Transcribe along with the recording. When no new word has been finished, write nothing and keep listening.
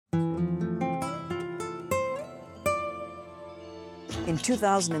In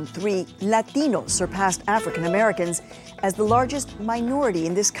 2003, Latinos surpassed African Americans as the largest minority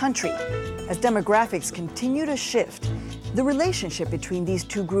in this country. As demographics continue to shift, the relationship between these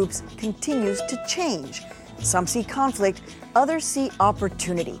two groups continues to change. Some see conflict, others see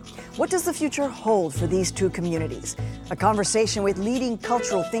opportunity. What does the future hold for these two communities? A conversation with leading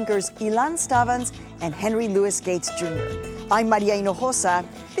cultural thinkers Ilan Stavans and Henry Louis Gates Jr. I'm Maria Hinojosa.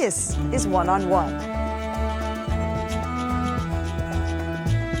 This is One on One.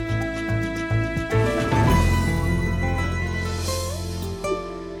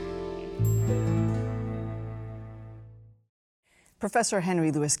 Professor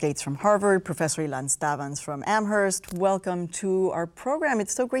Henry Louis Gates from Harvard, Professor Ilan Stavans from Amherst, welcome to our program.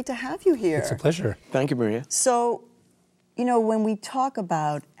 It's so great to have you here. It's a pleasure. Thank you, Maria. So, you know, when we talk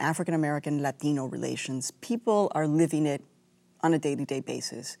about African-American Latino relations, people are living it on a day-to-day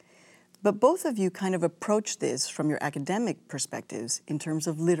basis. But both of you kind of approach this from your academic perspectives in terms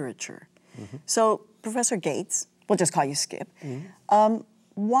of literature. Mm-hmm. So, Professor Gates, we'll just call you Skip,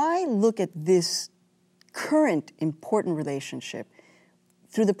 why look at this current important relationship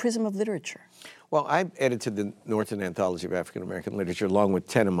through the prism of literature? Well, I edited the Norton Anthology of African American Literature along with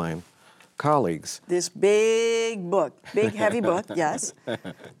 10 of my colleagues. This big book, big heavy book, yes.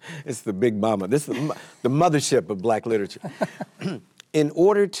 It's the big mama. This is the mothership of black literature. In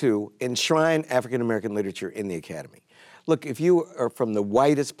order to enshrine African American literature in the academy. Look, if you are from the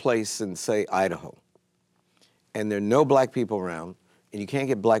whitest place in, say, Idaho, and there are no black people around, and you can't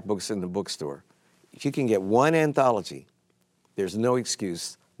get black books in the bookstore, if you can get one anthology, there's no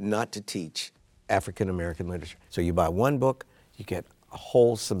excuse not to teach African American literature. So you buy one book, you get a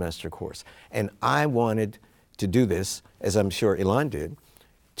whole semester course. And I wanted to do this, as I'm sure Ilan did,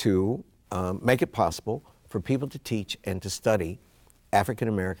 to make it possible for people to teach and to study African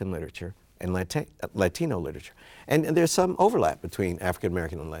American literature and Latino literature. And there's some overlap between African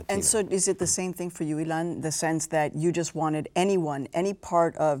American and Latino. And so is it the same thing for you, Ilan, the sense that you just wanted anyone, any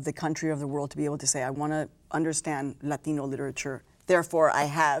part of the country or the world to be able to say, I want to understand Latino literature, therefore I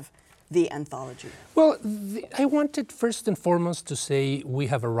have the anthology? Well, I wanted first and foremost to say we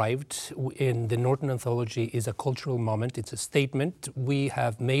have arrived in the Norton Anthology is a cultural moment. It's a statement. We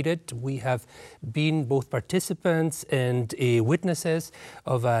have made it. We have been both participants and witnesses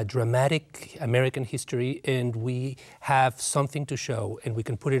of a dramatic American history, and we have something to show, and we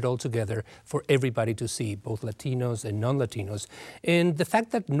can put it all together for everybody to see, both Latinos and non-Latinos. And the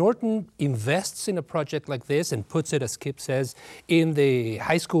fact that Norton invests in a project like this and puts it, as Skip says, in the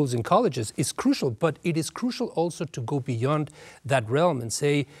high schools and colleges is crucial, but it is crucial also to go beyond that realm and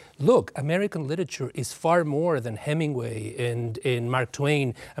say, look, American literature is far more than Hemingway and Mark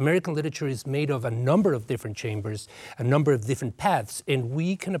Twain. American literature is made of a number of different chambers, a number of different paths, and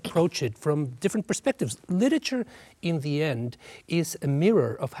we can approach it from different perspectives. Literature, in the end, is a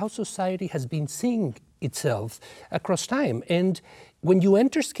mirror of how society has been seeing itself across time. And when you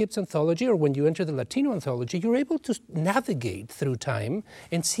enter Skip's anthology or when you enter the Latino anthology, you're able to navigate through time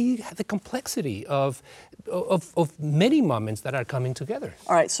and see the complexity of many moments that are coming together.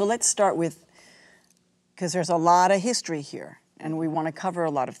 All right, so let's start with, because there's a lot of history here and we want to cover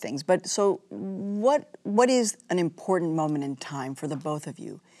a lot of things. But so what is an important moment in time for the both of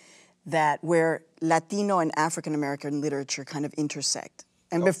you that where Latino and African American literature kind of intersect?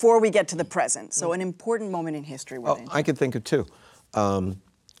 And before we get to the present, so an important moment in history. I could think of two.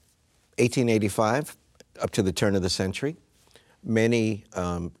 1885, up to the turn of the century, many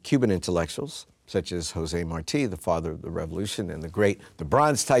Cuban intellectuals, such as Jose Marti, the father of the revolution, and the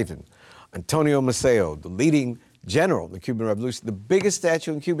Bronze Titan, Antonio Maceo, the leading general of the Cuban Revolution. The biggest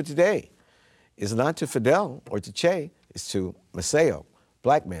statue in Cuba today is not to Fidel or to Che, it's to Maceo,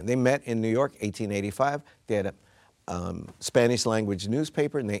 black man. They met in New York, 1885. They had a Spanish language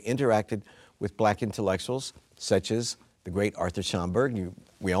newspaper, and they interacted with black intellectuals such as the great Arthur Schomburg.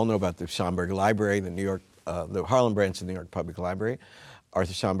 We all know about the Schomburg Library, the Harlem branch of the New York Public Library.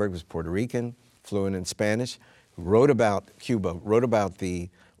 Arthur Schomburg was Puerto Rican, fluent in Spanish, who wrote about Cuba, wrote about the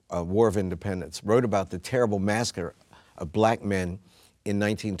War of Independence, wrote about the terrible massacre of black men in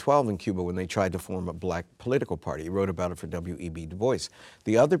 1912 in Cuba when they tried to form a black political party. He wrote about it for W.E.B. Du Bois.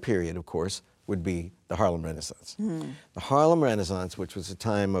 The other period, of course, would be the Harlem Renaissance. The Harlem Renaissance, which was a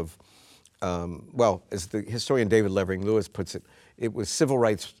time of, as the historian David Levering Lewis puts it, it was civil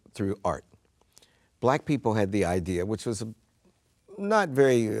rights through art. Black people had the idea, which was a not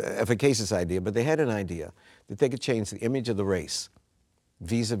very efficacious idea, but they had an idea that they could change the image of the race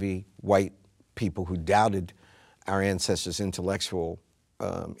vis-a-vis white people who doubted our ancestors' intellectual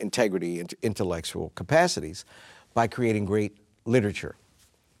integrity and intellectual capacities by creating great literature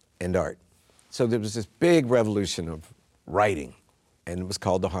and art. So there was this big revolution of writing and it was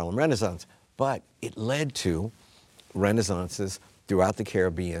called the Harlem Renaissance. But it led to renaissances throughout the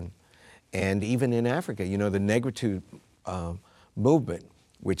Caribbean and even in Africa. You know, the Negritude movement,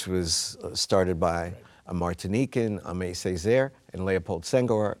 which was started by a Martinican, Aimé Césaire, and Leopold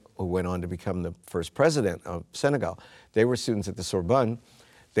Senghor, who went on to become the first president of Senegal. They were students at the Sorbonne.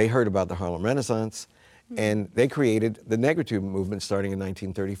 They heard about the Harlem Renaissance, and they created the Negritude movement starting in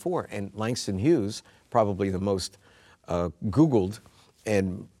 1934. And Langston Hughes, probably the most Googled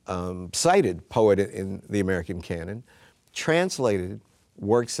and cited poet in the American canon, translated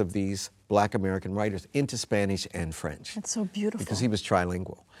works of these Black American writers into Spanish and French. That's so beautiful. Because he was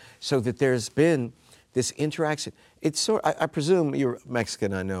trilingual. So that there's been this interaction. It's sort. I presume you're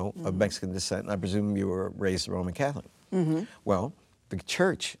Mexican, I know, of Mexican descent, and I presume you were raised Roman Catholic. Well, the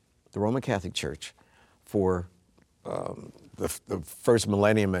church, the Roman Catholic Church, for the first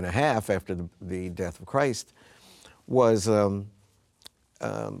millennium and a half after the death of Christ, was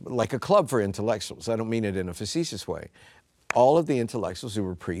like a club for intellectuals. I don't mean it in a facetious way. All of the intellectuals who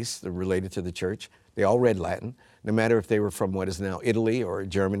were priests, they're related to the church, they all read Latin, no matter if they were from what is now Italy or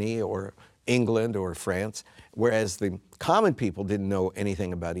Germany or England or France, whereas the common people didn't know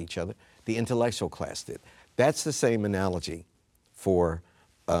anything about each other, the intellectual class did. That's the same analogy for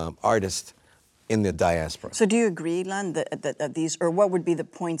artists in the diaspora. So do you agree, Ilan, that these, or what would be the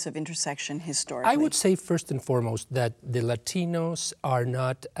points of intersection historically? I would say first and foremost that the Latinos are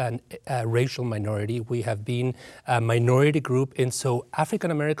not a racial minority. We have been a minority group, and so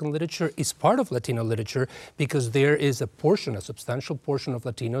African American literature is part of Latino literature because there is a substantial portion of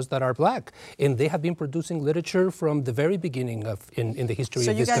Latinos that are Black, and they have been producing literature from the very beginning in the history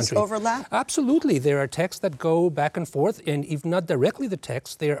of this country. So you guys overlap? Absolutely. There are texts that go back and forth, and if not directly the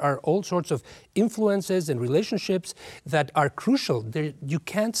text, there are all sorts of influences and relationships that are crucial. You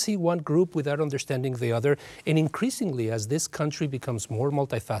can't see one group without understanding the other. And increasingly, as this country becomes more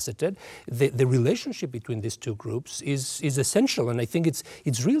multifaceted, the relationship between these two groups is essential. And I think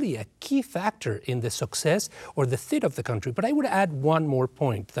it's really a key factor in the success or the fit of the country. But I would add one more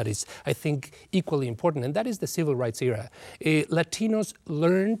point that is, I think, equally important, and that is the civil rights era. Latinos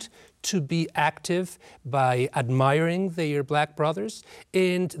learned to be active by admiring their Black brothers,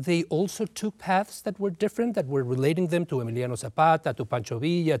 and they also took paths that were different, that were relating them to Emiliano Zapata, to Pancho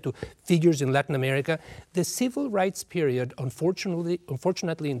Villa, to figures in Latin America. The civil rights period,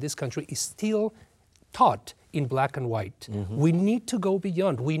 unfortunately in this country, is still taught in black and white. We need to go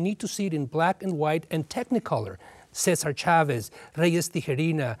beyond. We need to see it in black and white and technicolor. Cesar Chavez, Reyes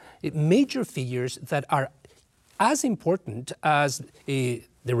Tijerina, major figures that are as important as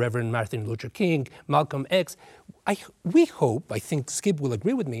the Reverend Martin Luther King, Malcolm X. We hope, I think Skip will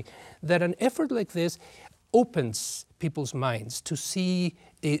agree with me, that an effort like this opens people's minds to see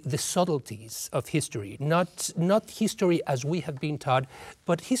the subtleties of history, not history as we have been taught,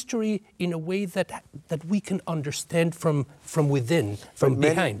 but history in a way that we can understand from within, from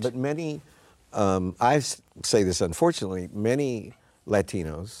behind. But many, I say this unfortunately, many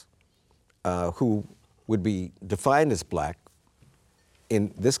Latinos who would be defined as Black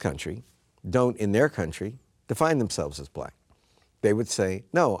in this country don't, in their country, define themselves as Black. They would say,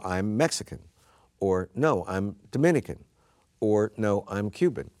 no, I'm Mexican, or no, I'm Dominican, or no, I'm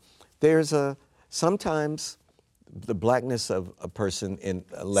Cuban. There's sometimes the Blackness of a person in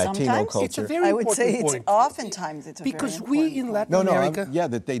Latino Sometimes? culture. It's a very I would say important it's point. oftentimes it's a Because very we important in point. Latin No, America... yeah,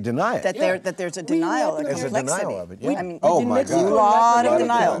 that they deny it. That there's a denial, a There's a complexity. denial of it, yeah. I mean, Oh in my Mexico God. and Lot of Latin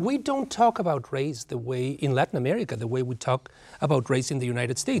America, denial. we don't talk about race the way in Latin America, the way we talk about race in the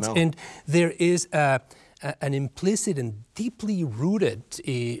United States. No. And there is an implicit and deeply rooted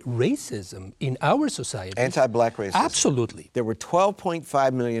racism in our society. Anti-Black racism. Absolutely. There were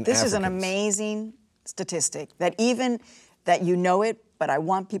 12.5 million This is an Africans. amazing statistic that even that you know it, but I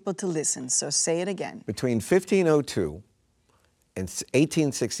want people to listen, so say it again. Between 1502 and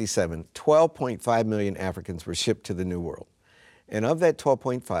 1867, 12.5 million Africans were shipped to the New World. And of that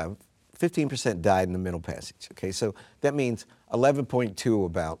 12.5, 15% died in the Middle Passage. Okay, so that means 11.2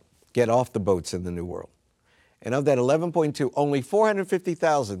 about get off the boats in the New World. And of that 11.2, only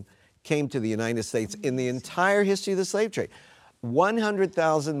 450,000 came to the United States in the entire history of the slave trade.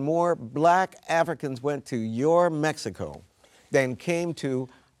 100,000 more Black Africans went to your Mexico than came to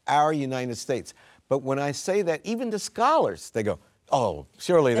our United States. But when I say that, even the scholars, they go, oh,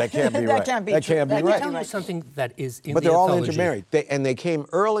 surely that can't be That right. can't be that true. can't be That Let me right. tell you something that is in But the they're all anthology. intermarried. And they came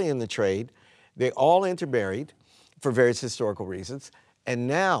early in the trade. They all intermarried for various historical reasons. And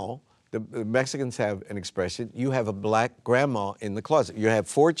now the Mexicans have an expression, you have a Black grandma in the closet. You have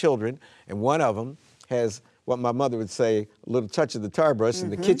 4 children, and one of them has what my mother would say, a little touch of the tar brush in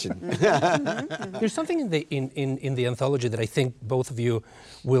the kitchen. There's something in the anthology that I think both of you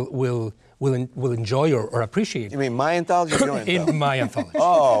will enjoy or appreciate. You mean my anthology or your anthology? In my anthology.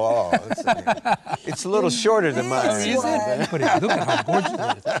 It's a little shorter than mine. Is it? But look at how gorgeous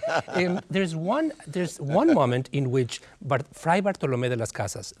it is. There's one moment in which Fray Bartolomé de las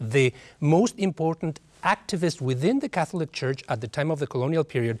Casas, the most important activist within the Catholic Church at the time of the colonial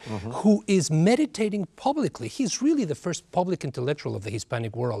period, who is meditating publicly. He's really the first public intellectual of the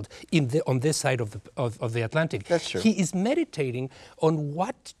Hispanic world on this side of the Atlantic. That's true. He is meditating on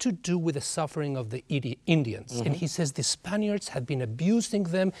what to do with the suffering of the Indians. And he says the Spaniards had been abusing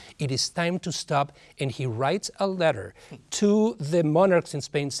them. It is time to stop. And he writes a letter to the monarchs in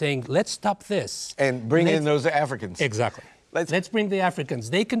Spain saying, let's stop this. And bring in those Africans. Exactly. Let's bring the Africans.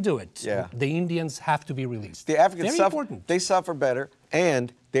 They can do it. Yeah. The Indians have to be released. The Africans Very suffer. important. They suffer better,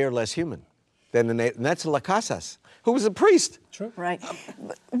 and they are less human than the native. And that's Las Casas, who was a priest. True. Right.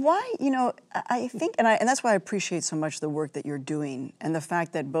 But why, I think, and that's why I appreciate so much the work that you're doing and the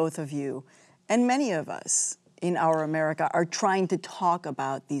fact that both of you and many of us in our America are trying to talk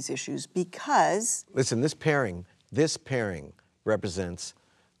about these issues because... Listen, this pairing represents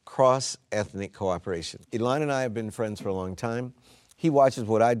cross-ethnic cooperation. Ilan and I have been friends for a long time. He watches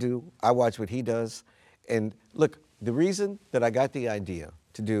what I do, I watch what he does. And look, the reason that I got the idea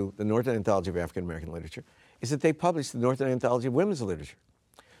to do the Northern Anthology of African American Literature is that they published the Northern Anthology of Women's Literature.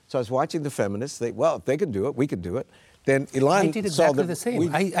 So I was watching the feminists, if they can do it, we can do it. Then Ilan I did exactly the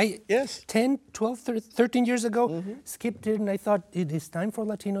same. Yes. 10, 12, 13 years ago, Skip did, and I thought it is time for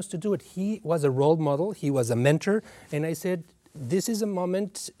Latinos to do it. He was a role model, he was a mentor, and I said, this is a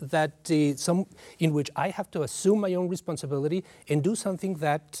moment that in which I have to assume my own responsibility and do something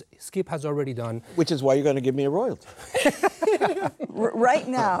that Skip has already done. Which is why you're going to give me a royalty. Right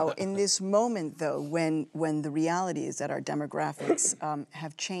now, in this moment, though, when the reality is that our demographics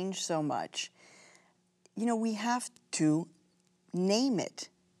have changed so much, we have to name it,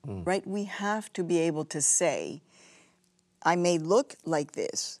 right? We have to be able to say, I may look like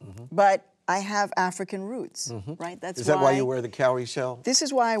this, but I have African roots, right? Is that why you wear the cowrie shell? This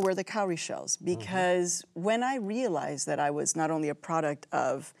is why I wear the cowrie shells, because when I realized that I was not only a product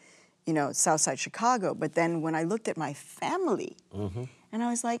of, Southside Chicago, but then when I looked at my family, and I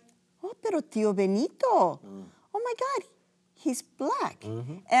was like, oh, pero tío Benito, oh my God, he's black.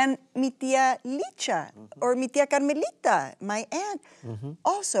 And mi tía Licha, or mi tía Carmelita, my aunt,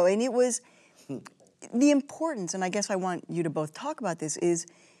 also. And it was the importance, and I guess I want you to both talk about this, is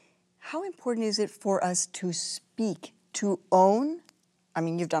how important is it for us to speak, to own? I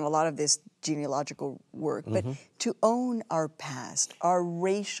mean, you've done a lot of this genealogical work, but to own our past, our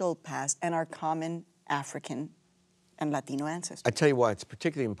racial past, and our common African and Latino ancestors. I tell you why it's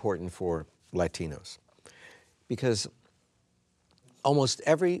particularly important for Latinos, because almost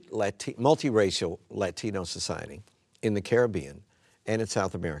every multiracial Latino society in the Caribbean and in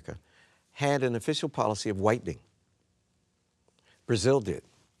South America had an official policy of whitening. Brazil did.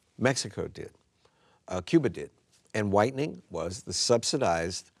 Mexico did, Cuba did, and whitening was the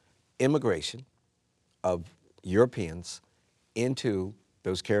subsidized immigration of Europeans into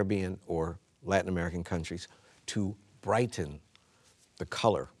those Caribbean or Latin American countries to brighten the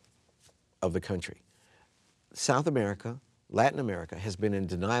color of the country. South America, Latin America, has been in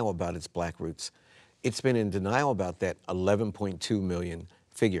denial about its black roots. It's been in denial about that 11.2 million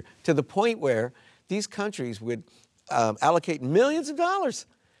figure, to the point where these countries would allocate millions of dollars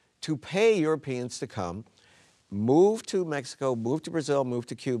to pay Europeans to come, move to Mexico, move to Brazil, move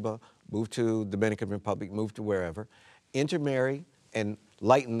to Cuba, move to Dominican Republic, move to wherever, intermarry and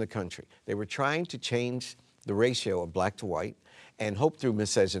lighten the country. They were trying to change the ratio of black to white and hope through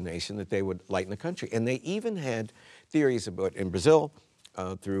miscegenation that they would lighten the country. And they even had theories about, in Brazil,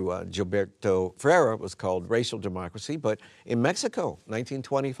 through Gilberto Freire, was called racial democracy, but in Mexico,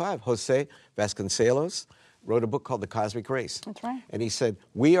 1925, Jose Vasconcelos wrote a book called The Cosmic Race. That's right. And he said,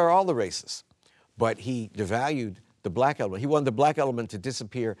 we are all the races, but he devalued the black element. He wanted the black element to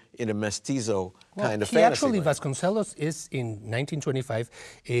disappear in a mestizo kind of fantasy. Actually, Vasconcelos is, in 1925,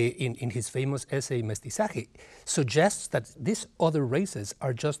 in his famous essay, Mestizaje, suggests that these other races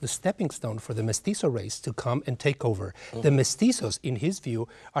are just the stepping stone for the mestizo race to come and take over. The mestizos, in his view,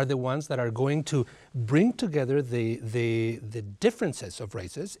 are the ones that are going to bring together the differences of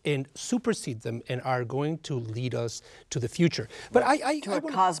races and supersede them and are going to lead us to the future. But to a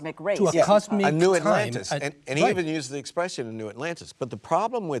cosmic race. To a cosmic a new time. Atlantis. And he even used the expression a new Atlantis. But the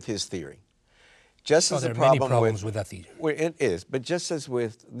problem with his theory, just as there the are many problem problems with that theory. It is, but just as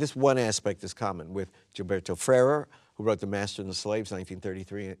with this one aspect is common with Gilberto Freire, who wrote The Master and the Slaves,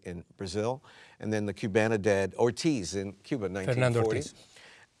 1933 in Brazil, and then the Cubana dad Ortiz in Cuba, 1940,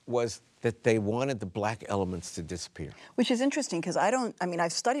 was that they wanted the black elements to disappear. Which is interesting because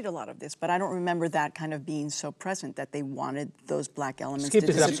I've studied a lot of this, but I don't remember that kind of being so present, that they wanted those black elements Skip to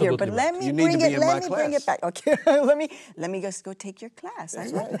is disappear. absolutely But right. let me You need bring to be it, in my let me bring it class. back. Okay, let me just go take your class. I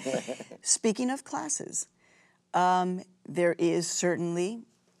know. Speaking of classes, there is certainly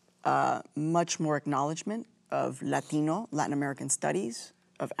much more acknowledgement of Latino, Latin American studies,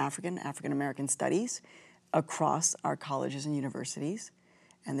 of African American studies across our colleges and universities.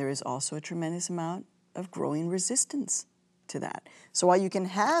 And there is also a tremendous amount of growing resistance to that. So while you can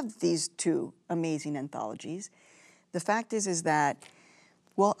have these two amazing anthologies, the fact is that,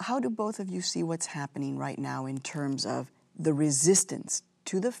 well, how do both of you see what's happening right now in terms of the resistance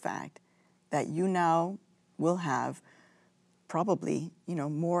to the fact that you now will have probably,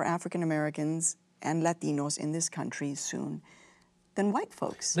 more African Americans and Latinos in this country soon than white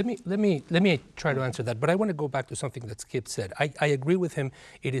folks? Let me try to answer that, but I want to go back to something that Skip said. I agree with him.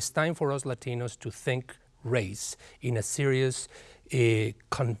 It is time for us Latinos to think race in a serious,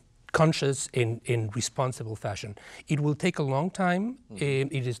 conscious, and responsible fashion. It will take a long time.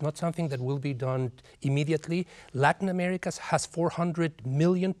 It is not something that will be done immediately. Latin America has 400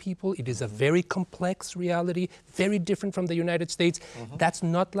 million people. It is a very complex reality, very different from the United States. That's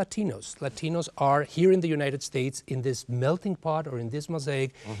not Latinos. Latinos are here in the United States in this melting pot or in this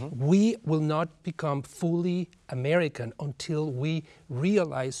mosaic. We will not become fully American until we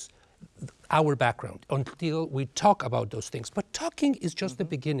realize our background, until we talk about those things. But talking is just the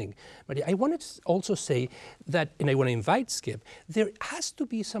beginning. Maria, I want to also say that, and I want to invite Skip, there has to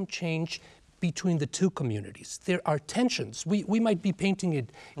be some change between the two communities. There are tensions. We might be painting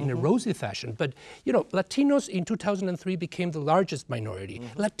it in a rosy fashion, but Latinos in 2003 became the largest minority.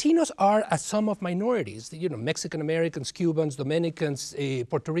 Latinos are a sum of minorities. Mexican Americans, Cubans, Dominicans,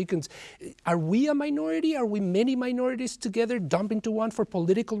 Puerto Ricans. Are we a minority? Are we many minorities together dumped into one for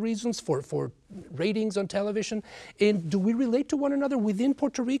political reasons, for ratings on television? And do we relate to one another within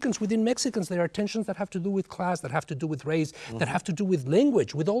Puerto Ricans, within Mexicans? There are tensions that have to do with class, that have to do with race, that have to do with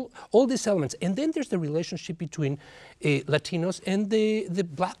language, with all these elements. And then there's the relationship between Latinos and the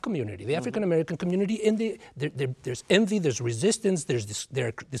black community, the African American community, and there's envy, there's resistance, there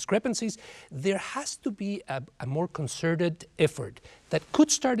are discrepancies. There has to be a more concerted effort that could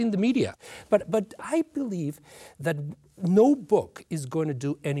start in the media. But I believe that no book is going to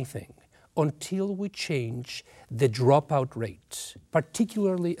do anything until we change the dropout rate,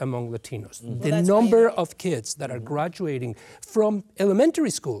 particularly among Latinos. The number of kids that are graduating from elementary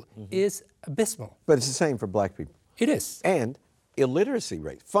school is abysmal. But it's the same for black people. It is. And illiteracy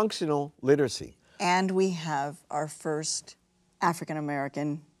rate, functional literacy. And we have our first African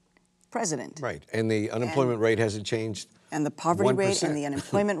American president. Right, and the unemployment rate hasn't changed. And the poverty 1%. rate and the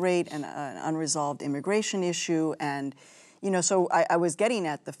unemployment rate and an unresolved immigration issue. And, so I was getting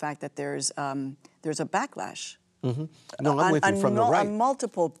at the fact that there's a backlash. No, I'm with you from the right. On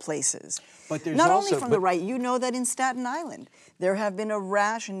multiple places. But there's not also, only from the right. You know that in Staten Island, there have been a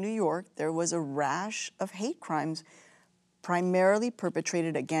rash in New York. There was a rash of hate crimes primarily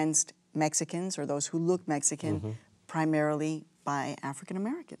perpetrated against Mexicans or those who look Mexican, primarily by African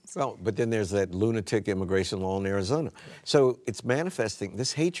Americans. Well, but then there's that lunatic immigration law in Arizona. So it's manifesting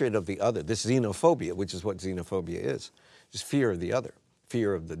this hatred of the other, this xenophobia, which is what xenophobia is, just fear of the other,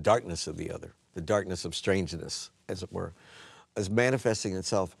 fear of the darkness of the other, the darkness of strangeness, as it were, is manifesting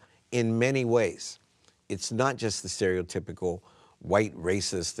itself in many ways. It's not just the stereotypical white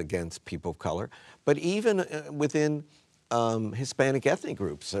racist against people of color, but even within Hispanic ethnic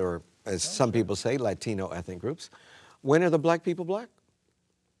groups, or as some people say, Latino ethnic groups. When are the black people black?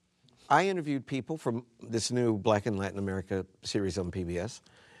 I interviewed people from this new Black in Latin America series on PBS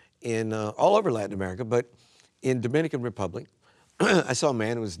in all over Latin America, but in Dominican Republic, I saw a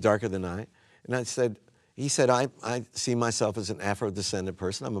man who was darker than I, and he said, I see myself as an Afro-descendant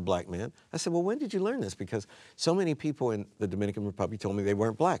person. I'm a black man. I said, well, when did you learn this? Because so many people in the Dominican Republic told me they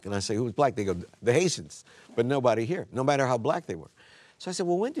weren't black. And I say, who was black? They go, the Haitians, but nobody here, no matter how black they were. So I said,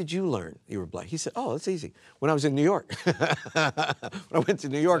 well, when did you learn you were black? He said, oh, it's easy. When I was in New York. When I went to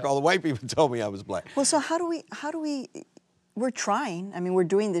New York, all the white people told me I was black. Well, so how do we, we're trying. I mean, we're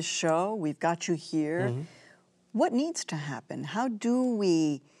doing this show. We've got you here. What needs to happen? How do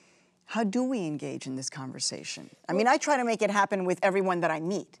we engage in this conversation? I mean, I try to make it happen with everyone that I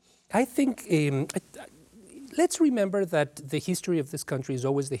meet. I think let's remember that the history of this country is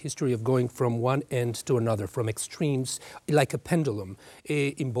always the history of going from one end to another, from extremes, like a pendulum,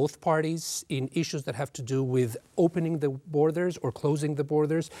 in both parties, in issues that have to do with opening the borders or closing the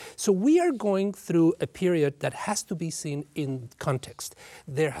borders. So we are going through a period that has to be seen in context.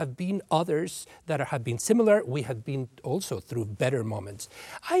 There have been others that have been similar. We have been also through better moments.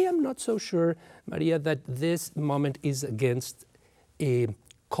 I am not so sure, Maria, that this moment is against a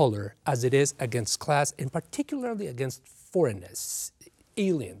color as it is against class, and particularly against foreignness,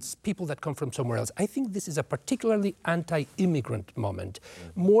 aliens, people that come from somewhere else. I think this is a particularly anti-immigrant moment,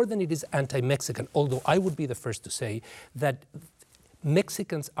 more than it is anti-Mexican, although I would be the first to say that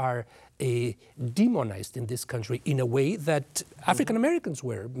Mexicans are demonized in this country in a way that African Americans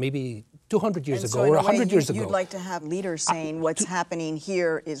were maybe 200 years ago or 100 years ago. You'd like to have leaders saying what's happening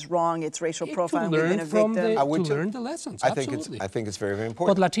here is wrong, it's racial profiling, we've learn been a from victim. to learn the lessons, I absolutely. think it's very, very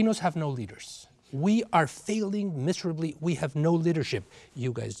important. But Latinos have no leaders. We are failing miserably. We have no leadership.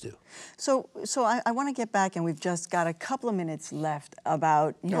 You guys do. So I want to get back, and we've just got a couple of minutes left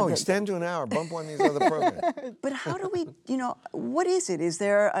about... extend to an hour. Bump on these other programs. But how do we, what is it? Is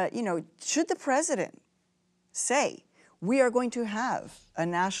there, should the president say, we are going to have a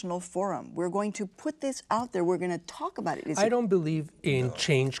national forum, we're going to put this out there, we're going to talk about it? I don't believe in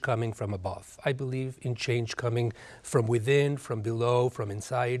change coming from above. I believe in change coming from within, from below, from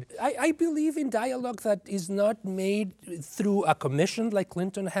inside. I believe in dialogue that is not made through a commission like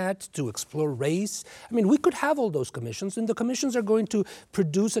Clinton had to explore race. I mean, we could have all those commissions, and the commissions are going to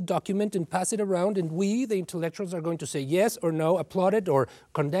produce a document and pass it around, and we, the intellectuals, are going to say yes or no, applaud it or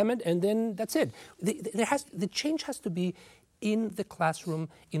condemn it, and then that's it. The change has to be in the classroom,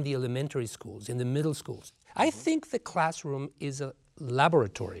 in the elementary schools, in the middle schools. I think the classroom is a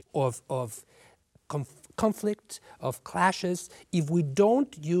laboratory of conflict, of clashes. If we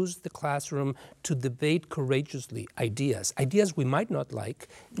don't use the classroom to debate courageously ideas we might not like,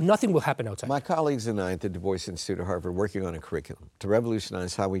 nothing will happen outside. My colleagues and I at the Du Bois Institute at Harvard are working on a curriculum to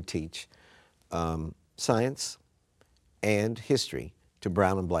revolutionize how we teach science and history to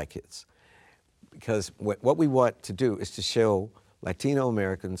brown and black kids. Because what we want to do is to show Latino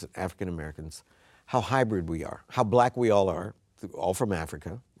Americans and African Americans how hybrid we are, how black we all are, all from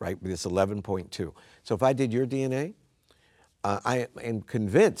Africa, right? With this 11.2. So if I did your DNA, I am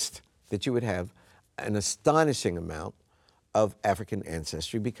convinced that you would have an astonishing amount of African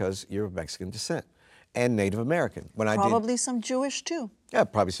ancestry because you're of Mexican descent and Native American. Probably some Jewish too. Yeah,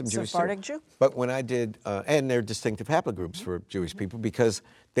 probably some Jewish Sephardic too. Jew. But when I did, and they're distinctive haplogroups for Jewish people because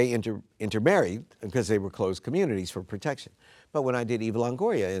they intermarried because they were closed communities for protection. But when I did Eva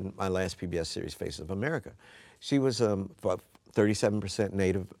Longoria in my last PBS series, Faces of America, she was 37%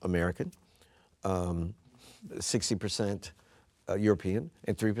 Native American, 60% European,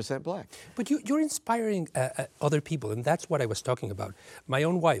 and 3% black. But you're inspiring other people, and that's what I was talking about. My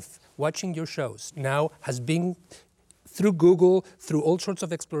own wife, watching your shows, now has been through Google, through all sorts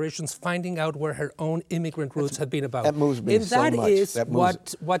of explorations, finding out where her own immigrant roots have been about. That moves me so much. And that is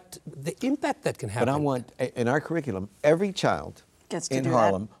what the impact that can happen. But I want, in our curriculum, every child in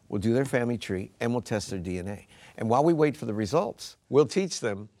Harlem will do their family tree and will test their DNA. And while we wait for the results, we'll teach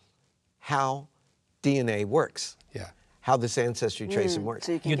them how DNA works. Yeah. How this ancestry tracing works.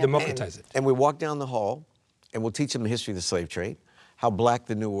 So you democratize it. And we walk down the hall, and we'll teach them the history of the slave trade, how black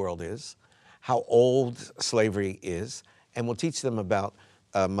the New World is, how old slavery is, and we'll teach them about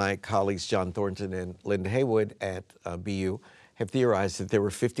my colleagues John Thornton and Linda Haywood at BU have theorized that there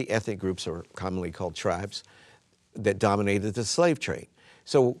were 50 ethnic groups, or commonly called tribes, that dominated the slave trade.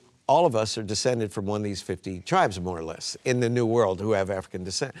 So all of us are descended from one of these 50 tribes, more or less, in the New World who have African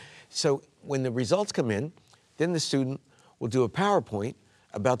descent. So when the results come in, then the student will do a PowerPoint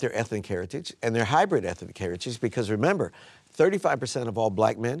about their ethnic heritage and their hybrid ethnic heritage, because remember, 35% of all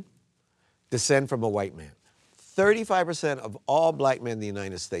black men descend from a white man. 35% of all black men in the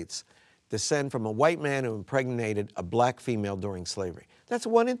United States descend from a white man who impregnated a black female during slavery. That's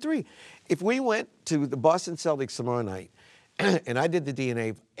 1 in 3. If we went to the Boston Celtics tomorrow night and I did the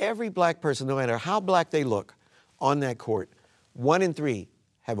DNA of every black person, no matter how black they look, on that court, 1 in 3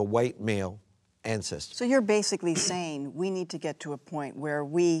 have a white male ancestor. So you're basically saying we need to get to a point where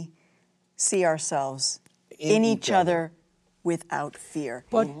we see ourselves in each other without fear.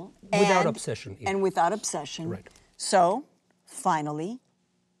 But without obsession. And without obsession. Right. So, finally,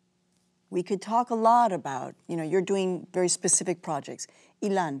 we could talk a lot about, you're doing very specific projects.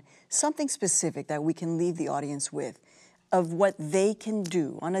 Ilan, something specific that we can leave the audience with of what they can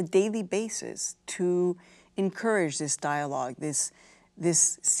do on a daily basis to encourage this dialogue, this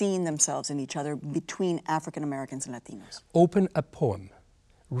seeing themselves in each other between African Americans and Latinos. Open a poem.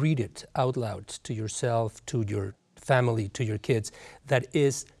 read it out loud to yourself, to your family, to your kids, that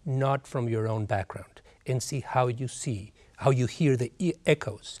is not from your own background, and see, how you hear the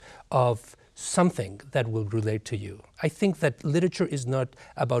echoes of something that will relate to you. I think that literature is not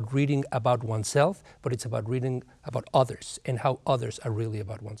about reading about oneself, but it's about reading about others and how others are really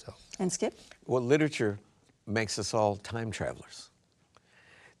about oneself. And Skip? Well, literature makes us all time travelers.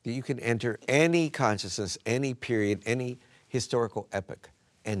 You can enter any consciousness, any period, any historical epoch,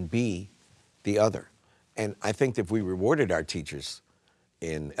 and be the other. And I think that if we rewarded our teachers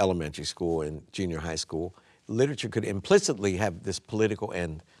in elementary school and junior high school, literature could implicitly have this political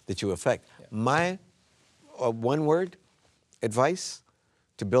end that you affect. Yeah. My one word advice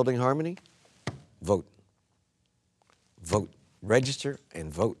to building harmony: vote. Vote. Register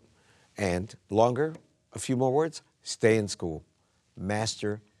and vote. And longer, a few more words: stay in school.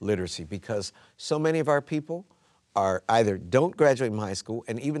 Master literacy, because so many of our people are either don't graduate from high school,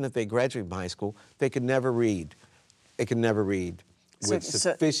 and even if they graduate from high school, they can never read. They can never read with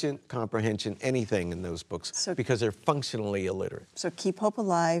sufficient comprehension anything in those books because they're functionally illiterate. So keep hope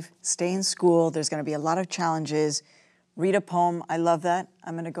alive, stay in school. There's going to be a lot of challenges. Read a poem. I love that.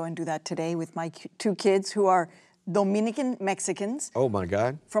 I'm going to go and do that today with my two kids who are Dominican Mexicans. Oh my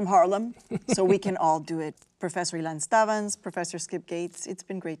God. From Harlem. So we can all do it. Professor Ilan Stavans, Professor Skip Gates, it's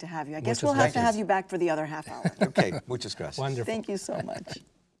been great to have you. I guess we'll have to have you back for the other half hour. Okay, muchas gracias. Wonderful. Thank you so much.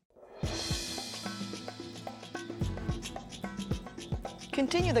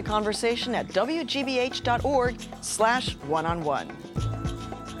 Continue the conversation at wgbh.org/one-on-one.